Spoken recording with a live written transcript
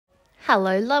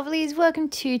Hello lovelies, welcome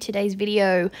to today's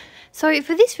video. So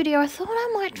for this video I thought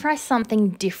I might try something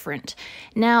different.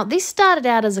 Now this started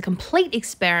out as a complete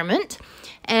experiment,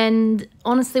 and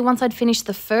honestly once I'd finished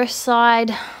the first side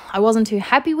I wasn't too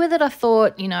happy with it. I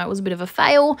thought, you know, it was a bit of a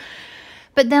fail,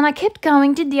 but then I kept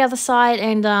going, did the other side,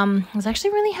 and was actually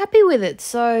really happy with it.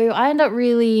 So I ended up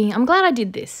I'm glad I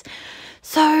did this.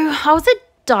 So I was at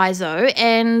Daiso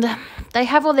and they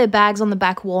have all their bags on the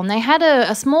back wall, and they had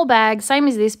a small bag, same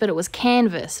as this, but it was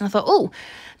canvas. And I thought, oh,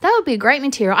 that would be a great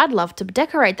material. I'd love to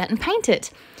decorate that and paint it.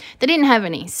 They didn't have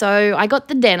any, so I got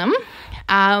the denim.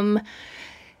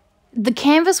 The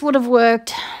canvas would have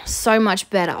worked so much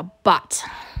better, but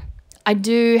I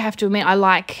do have to admit I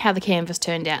like how the canvas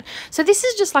turned out. So this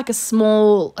is just like a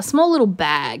small little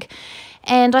bag.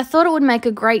 And I thought it would make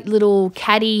a great little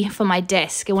caddy for my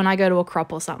desk when I go to a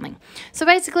crop or something. So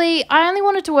basically, I only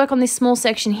wanted to work on this small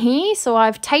section here. So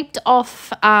I've taped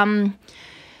off,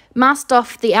 masked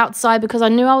off the outside because I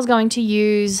knew I was going to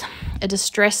use a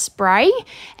distress spray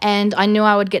and I knew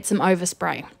I would get some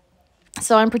overspray.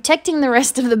 So I'm protecting the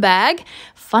rest of the bag.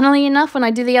 Funnily enough, when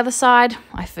I do the other side,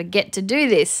 I forget to do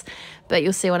this, but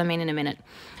you'll see what I mean in a minute.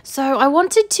 So I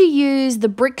wanted to use the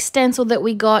brick stencil that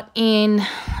we got in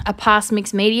a past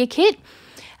mixed media kit.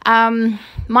 Mine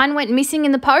went missing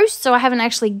in the post, so I haven't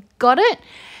actually got it,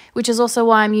 which is also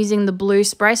why I'm using the blue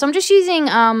spray. So I'm just using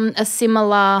a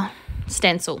similar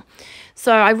stencil.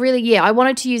 So I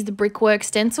wanted to use the brickwork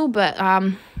stencil, but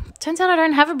turns out I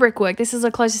don't have a brickwork. This is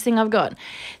the closest thing I've got.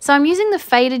 So I'm using the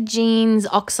Faded Jeans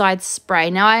Oxide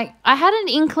Spray. Now I had an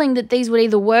inkling that these would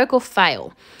either work or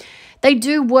fail. They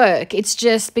do work. It's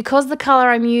just because the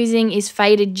color I'm using is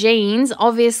Faded Jeans,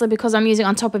 obviously because I'm using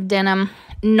on top of denim,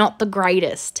 not the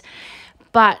greatest.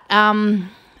 But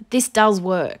this does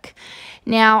work.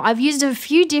 Now, I've used a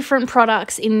few different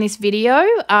products in this video.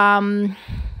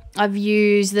 I've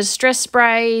used the Distress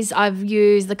Sprays, I've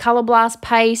used the Color Blast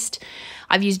Paste,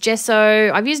 I've used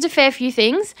gesso, I've used a fair few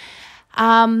things.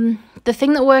 The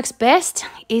thing that works best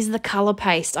is the color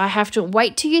paste. I have to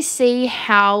wait till you see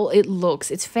how it looks.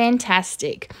 It's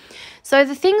fantastic. So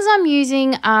the things I'm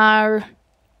using are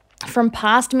from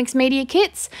past mixed media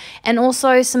kits, and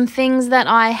also some things that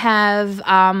I have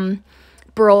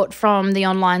brought from the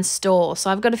online store. So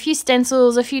I've got a few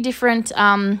stencils, a few different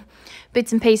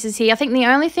bits and pieces here. I think the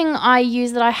only thing I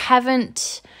use that I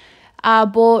haven't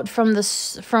bought from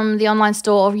the online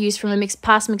store or used from the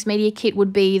past mixed media kit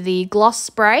would be the gloss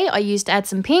spray I used to add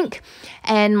some pink,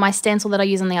 and my stencil that I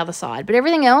use on the other side. But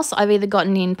everything else I've either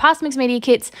gotten in past mixed media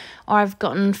kits or I've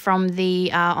gotten from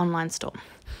the online store.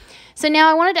 So now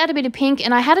I wanted to add a bit of pink,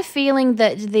 and I had a feeling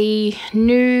that the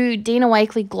new Dina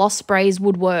Wakley gloss sprays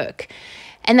would work,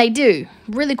 and they do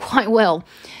really quite well.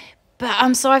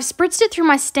 But, so I've spritzed it through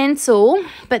my stencil,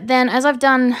 but then as I've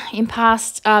done in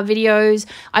past videos,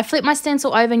 I flipped my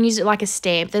stencil over and used it like a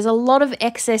stamp. There's a lot of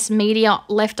excess media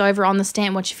left over on the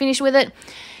stamp once you finish with it,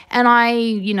 and I,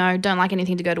 you know, don't like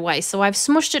anything to go to waste. So I've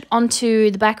smushed it onto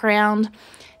the background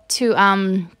to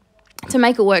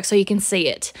make it work so you can see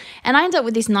it. And I end up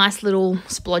with this nice little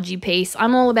splodgy piece.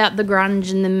 I'm all about the grunge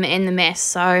and the mess,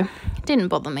 so it didn't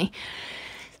bother me.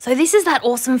 So this is that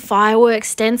awesome fireworks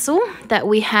stencil that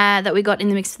we got in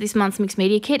this month's mixed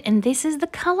media kit, and this is the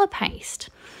color paste.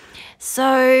 So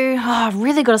I've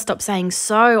really got to stop saying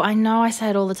so. I know I say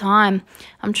it all the time.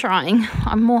 I'm trying.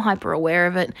 I'm more hyper aware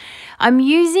of it. I'm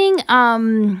using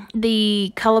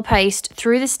the color paste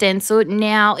through the stencil.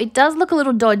 Now it does look a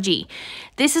little dodgy.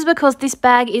 This is because this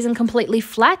bag isn't completely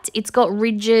flat. It's got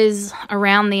ridges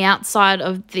around the outside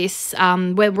of this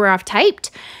where I've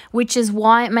taped, which is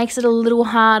why it makes it a little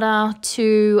harder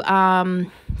to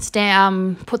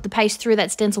put the paste through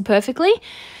that stencil perfectly.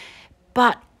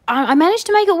 But I managed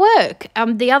to make it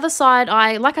work. The other side,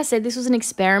 like I said, this was an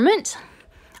experiment.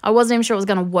 I wasn't even sure it was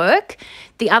going to work.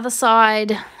 The other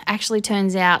side actually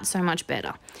turns out so much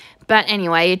better. But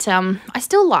anyway, I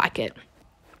still like it.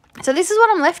 So this is what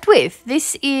I'm left with.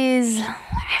 This is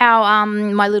how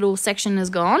my little section has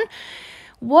gone.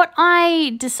 What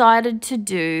I decided to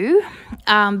do,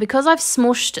 because I've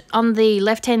smushed on the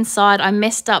left-hand side, I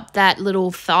messed up that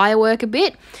little thigh work a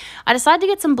bit. I decided to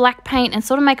get some black paint and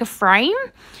sort of make a frame.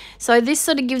 So this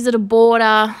sort of gives it a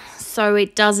border so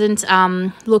it doesn't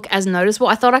look as noticeable.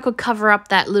 I thought I could cover up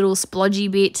that little splodgy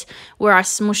bit where I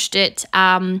smushed it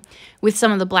with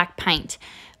some of the black paint.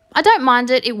 I don't mind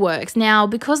it, it works. Now,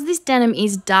 because this denim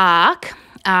is dark,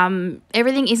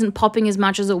 everything isn't popping as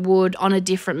much as it would on a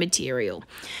different material.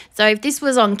 So if this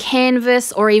was on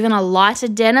canvas or even a lighter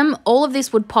denim, all of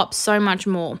this would pop so much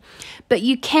more. But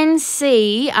you can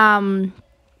see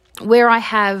where I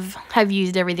have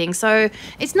used everything. So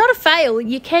it's not a fail.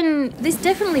 This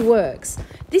definitely works.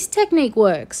 This technique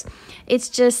works. It's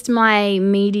just my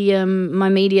media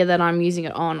that I'm using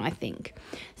it on, I think.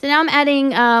 So now I'm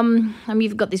adding,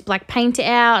 you've got this black paint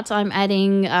out. I'm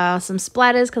adding some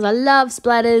splatters because I love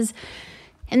splatters.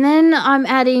 And then I'm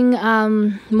adding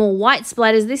more white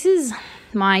splatters. This is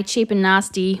my cheap and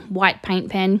nasty white paint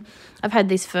pen. I've had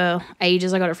this for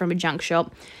ages. I got it from a junk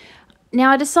shop.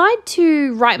 Now I decide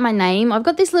to write my name. I've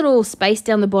got this little space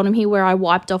down the bottom here where I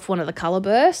wiped off one of the colour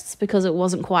bursts because it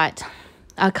wasn't quite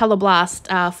colour blast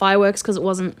fireworks because it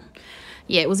wasn't,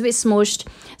 it was a bit smushed.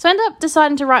 So I ended up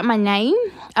deciding to write my name.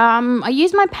 I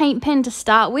used my paint pen to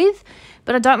start with,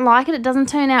 but I don't like it. It doesn't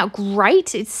turn out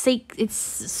great. It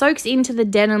soaks into the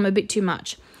denim a bit too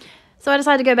much. So I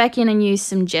decided to go back in and use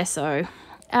some gesso.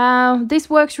 This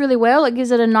works really well. It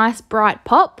gives it a nice bright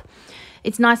pop.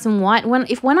 It's nice and white.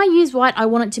 When I use white, I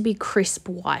want it to be crisp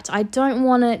white. I don't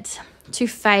want it to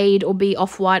fade or be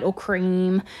off-white or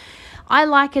cream. I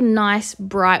like a nice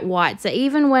bright white. So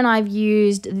even when I've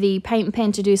used the paint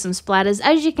pen to do some splatters,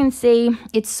 as you can see,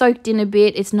 it's soaked in a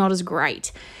bit. It's not as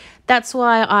great. That's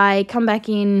why I come back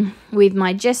in with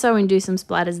my gesso and do some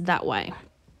splatters that way.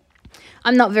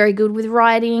 I'm not very good with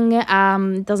writing.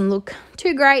 It doesn't look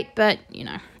too great, but you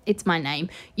know, it's my name.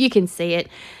 You can see it.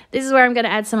 This is where I'm going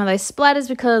to add some of those splatters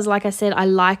because, like I said, I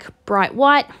like bright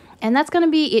white. And that's going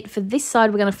to be it for this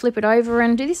side. We're going to flip it over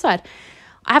and do this side.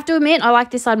 I have to admit, I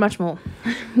like this side much more.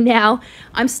 Now,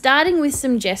 I'm starting with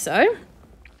some gesso.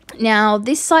 Now,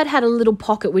 this side had a little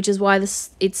pocket, which is why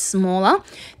it's smaller.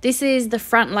 This is the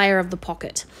front layer of the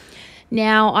pocket.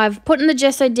 Now, I've put in the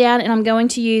gesso down and I'm going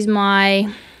to use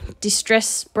my distress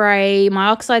spray, my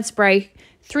oxide spray,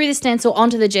 through the stencil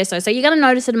onto the gesso. So you're going to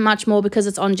notice it much more because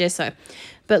it's on gesso.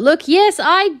 But look, yes,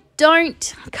 I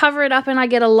don't cover it up and I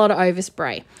get a lot of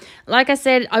overspray. Like I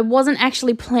said, I wasn't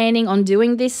actually planning on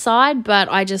doing this side, but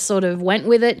I just sort of went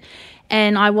with it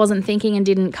and I wasn't thinking and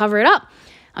didn't cover it up.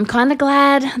 I'm kind of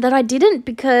glad that I didn't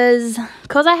because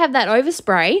I have that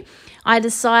overspray, I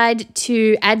decide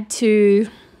to add to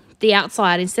the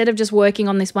outside. Instead of just working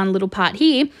on this one little part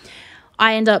here,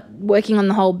 I end up working on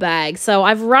the whole bag. So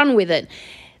I've run with it.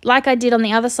 Like I did on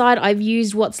the other side, I've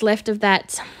used what's left of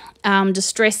that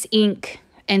distress ink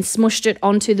and smushed it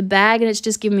onto the bag, and it's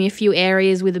just given me a few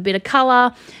areas with a bit of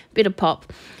colour, bit of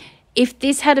pop. If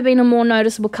this had been a more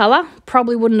noticeable colour,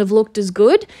 probably wouldn't have looked as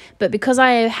good, but because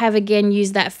I have again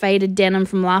used that faded denim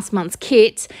from last month's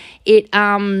kit, it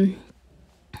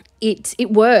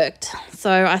worked.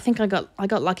 So I think I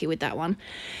got lucky with that one.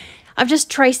 I've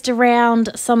just traced around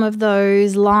some of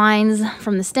those lines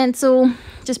from the stencil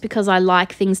just because I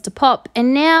like things to pop.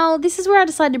 And now this is where I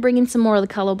decided to bring in some more of the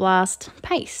Colour Blast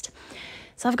paste.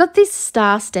 So I've got this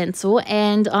star stencil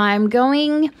and I'm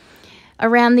going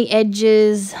around the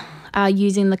edges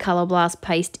using the Colour Blast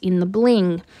paste in the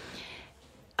bling.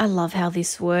 I love how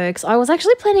this works. I was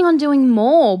actually planning on doing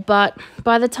more, but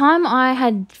by the time I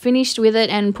had finished with it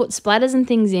and put splatters and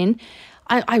things in,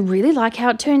 I really like how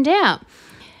it turned out.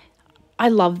 I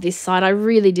love this side, I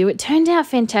really do. It turned out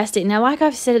fantastic. Now, like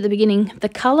I've said at the beginning, the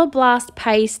Colour Blast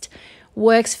paste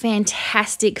works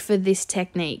fantastic for this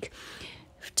technique.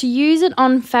 To use it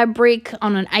on fabric,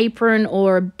 on an apron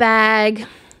or a bag,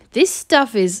 this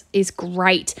stuff is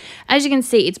great. As you can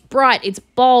see, it's bright, it's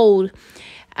bold.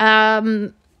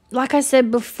 Like I said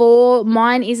before,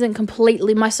 my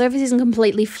surface isn't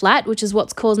completely flat, which is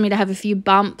what's caused me to have a few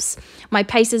bumps. My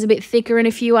paste is a bit thicker in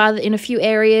a few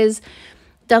areas.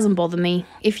 Doesn't bother me.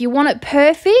 If you want it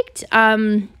perfect,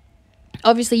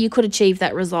 obviously you could achieve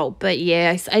that result. But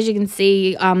yeah, as you can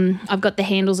see, I've got the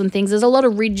handles and things. There's a lot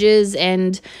of ridges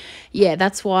and yeah,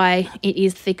 that's why it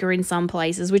is thicker in some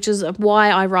places, which is why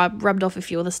I rubbed off a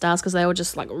few of the stars because they were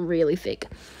just like really thick.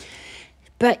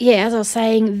 But yeah, as I was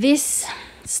saying, this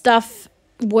stuff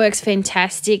works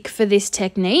fantastic for this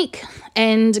technique.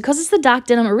 And because it's the dark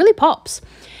denim, it really pops.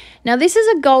 Now, this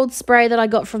is a gold spray that I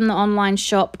got from the online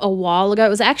shop a while ago. It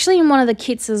was actually in one of the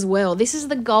kits as well. This is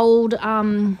the gold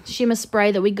shimmer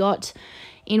spray that we got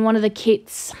in one of the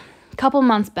kits a couple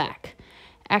months back.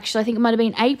 Actually, I think it might have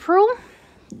been April,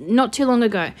 not too long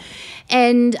ago.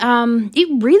 And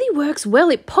it really works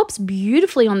well. It pops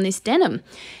beautifully on this denim.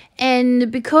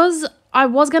 And because I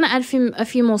was going to add a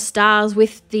few more stars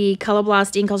with the Colour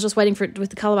Blast ink, I was just waiting for it,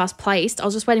 with the Colour Blast paste, I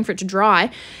was just waiting for it to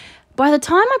dry. By the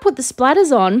time I put the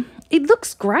splatters on, it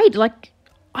looks great. Like,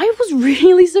 I was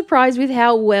really surprised with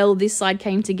how well this side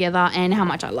came together and how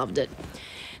much I loved it.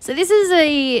 So this is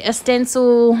a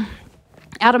stencil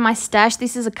out of my stash.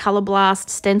 This is a Colour Blast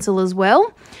stencil as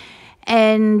well.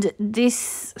 And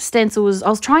this stencil was, I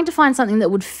was trying to find something that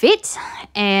would fit,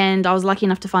 and I was lucky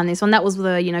enough to find this one. That was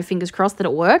the, you know, fingers crossed that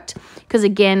it worked, because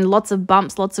again, lots of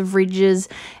bumps, lots of ridges,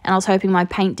 and I was hoping my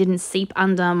paint didn't seep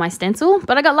under my stencil,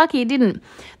 but I got lucky, it didn't.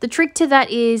 The trick to that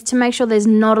is to make sure there's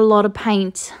not a lot of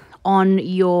paint on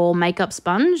your makeup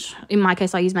sponge. In my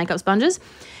case, I use makeup sponges.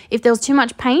 If there was too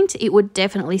much paint, it would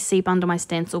definitely seep under my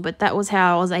stencil, but that was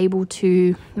how I was able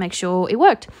to make sure it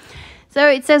worked. So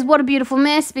it says, what a beautiful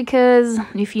mess, because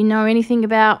if you know anything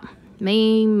about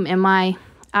me and my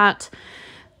art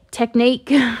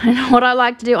technique and what I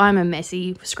like to do, I'm a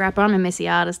messy scrapper, I'm a messy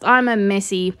artist, I'm a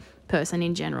messy person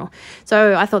in general.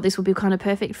 So I thought this would be kind of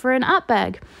perfect for an art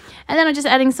bag. And then I'm just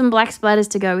adding some black splatters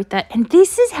to go with that. And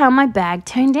this is how my bag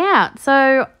turned out.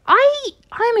 So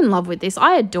I'm in love with this.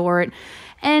 I adore it.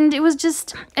 And it was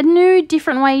just a new,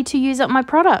 different way to use up my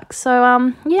products.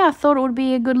 So, yeah, I thought it would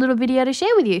be a good little video to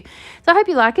share with you. So I hope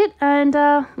you like it, and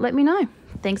let me know.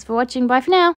 Thanks for watching. Bye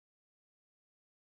for now.